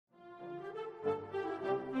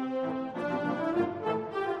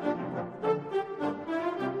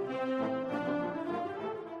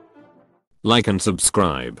Like and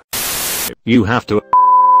subscribe. You have to.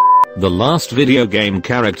 The last video game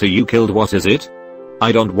character you killed, what is it?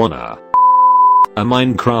 I don't wanna. A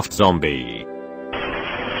Minecraft zombie.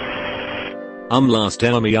 Last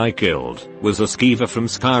enemy I killed was a skeever from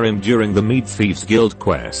Skyrim during the Meat Thieves Guild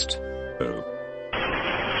quest. Oh.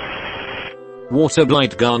 Water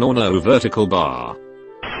blight gun or no vertical bar.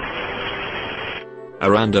 A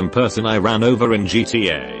random person I ran over in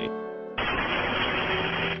GTA.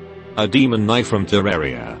 A demon knife from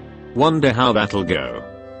Terraria. Wonder how that'll go.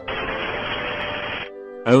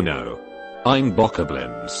 Oh no. I'm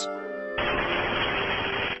bokoblins.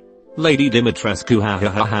 Lady Dimitrescu, ha ha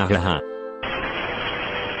ha ha ha ha.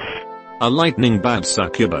 A lightning bad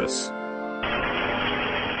succubus.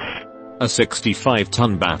 A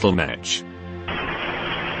 65-ton battle mech.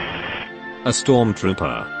 A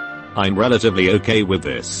stormtrooper. I'm relatively okay with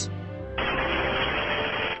this.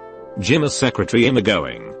 Gym as secretary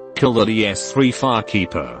going. Kill the DS3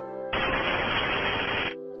 Firekeeper.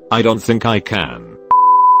 I don't think I can.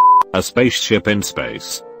 A spaceship in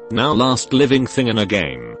space. Now last living thing in a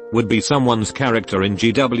game would be someone's character in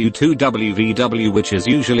GW2WVW, which is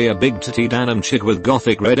usually a big titty denim chick with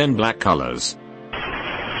gothic red and black colors.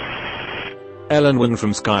 Elenwen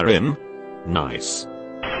from Skyrim? Nice.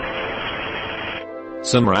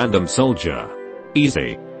 Some random soldier.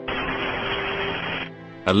 Easy.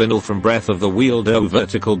 A Lynel from Breath of the Wild, O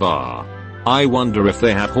vertical bar. I wonder if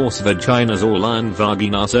they have horse vaginas or lion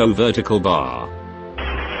vaginas, O vertical bar.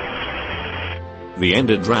 The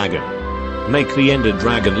Ended Dragon. Make the Ended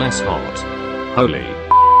Dragon less hot. Holy.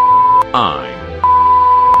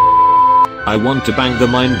 I want to bang the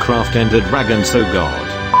Minecraft Ended Dragon so god.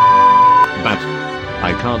 But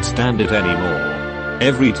I can't stand it anymore.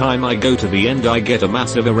 Every time I go to the end I get a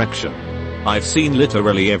massive erection. I've seen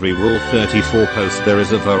literally every Rule 34 post there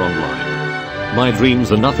is of her online. My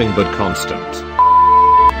dreams are nothing but constant.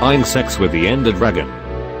 I'm sex with the Ended Dragon.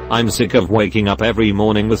 I'm sick of waking up every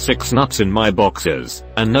morning with 6 nuts in my boxes,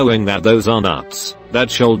 and knowing that those are nuts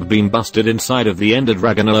that should be busted inside of the Ended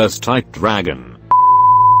Dragon type dragon.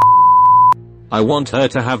 I want her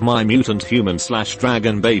to have my mutant human /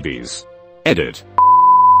 dragon babies. Edit.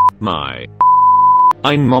 My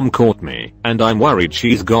mom caught me, and I'm worried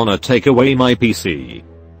she's gonna take away my PC.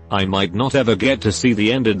 I might not ever get to see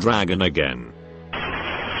the Ended Dragon again.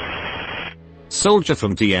 Soldier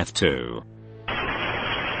from TF2.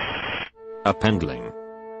 A pendling.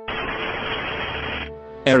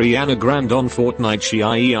 Ariana Grande on Fortnite, she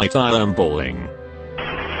I'm balling.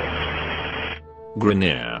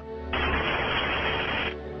 Grenier.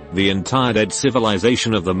 The entire dead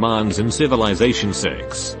civilization of the Mayans in Civilization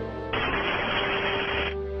 6.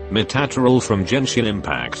 Metateral from Genshin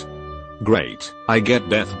Impact. Great, I get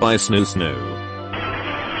death by Snoo Snoo.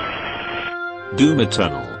 Doom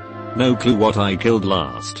Eternal. No clue what I killed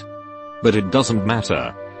last. But it doesn't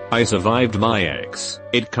matter. I survived my ex,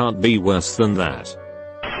 it can't be worse than that.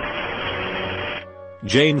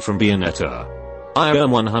 Jane from Bayonetta. I am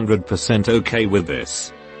 100% okay with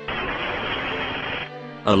this.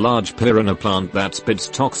 A large piranha plant that spits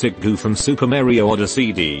toxic goo from Super Mario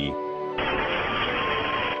Odyssey D.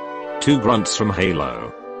 2 grunts from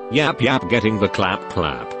Halo. Yap yap getting the clap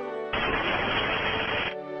clap.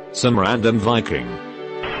 Some random Viking.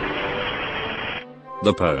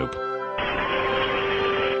 The Pope.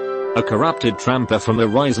 A corrupted tramper from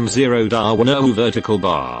Horizon Zero Dawn, O vertical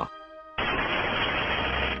bar.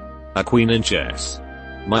 A queen in chess.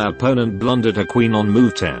 My opponent blundered a queen on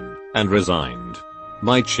move 10 and resigned.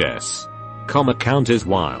 My chess count is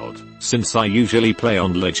wild since I usually play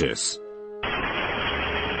on lichess.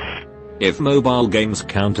 If mobile games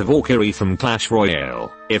count, a Valkyrie from Clash Royale,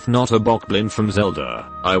 if not a Bokoblin from Zelda,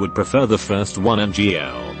 I would prefer the first one, and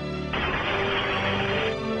GL.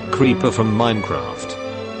 Creeper from Minecraft.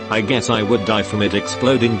 I guess I would die from it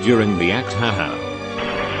exploding during the act, haha.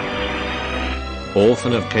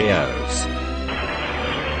 Orphan of Chaos.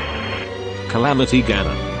 Calamity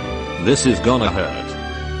Ganon. This is gonna hurt.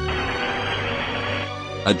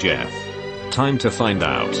 A Jeff. Time to find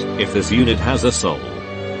out if this unit has a soul.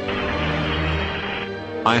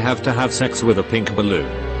 I have to have sex with a pink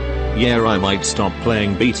balloon. Yeah, I might stop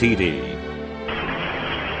playing BTD.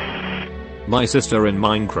 My sister in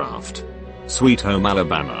Minecraft. Sweet Home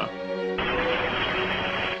Alabama.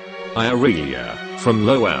 Irelia from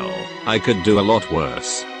Lowell. I could do a lot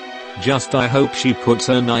worse. Just I hope she puts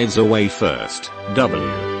her knives away first.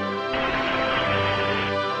 W.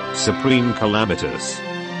 Supreme Calamitous.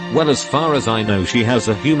 Well, as far as I know she has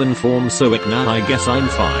a human form, so I guess I'm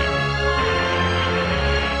fine.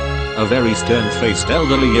 A very stern-faced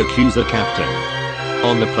elderly accuser captain.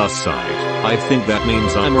 On the plus side, I think that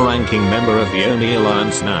means I'm a ranking member of the Oni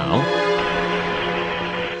Alliance now.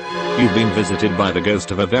 You've been visited by the ghost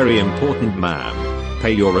of a very important man.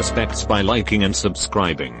 Pay your respects by liking and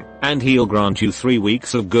subscribing, and he'll grant you 3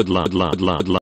 weeks of good luck.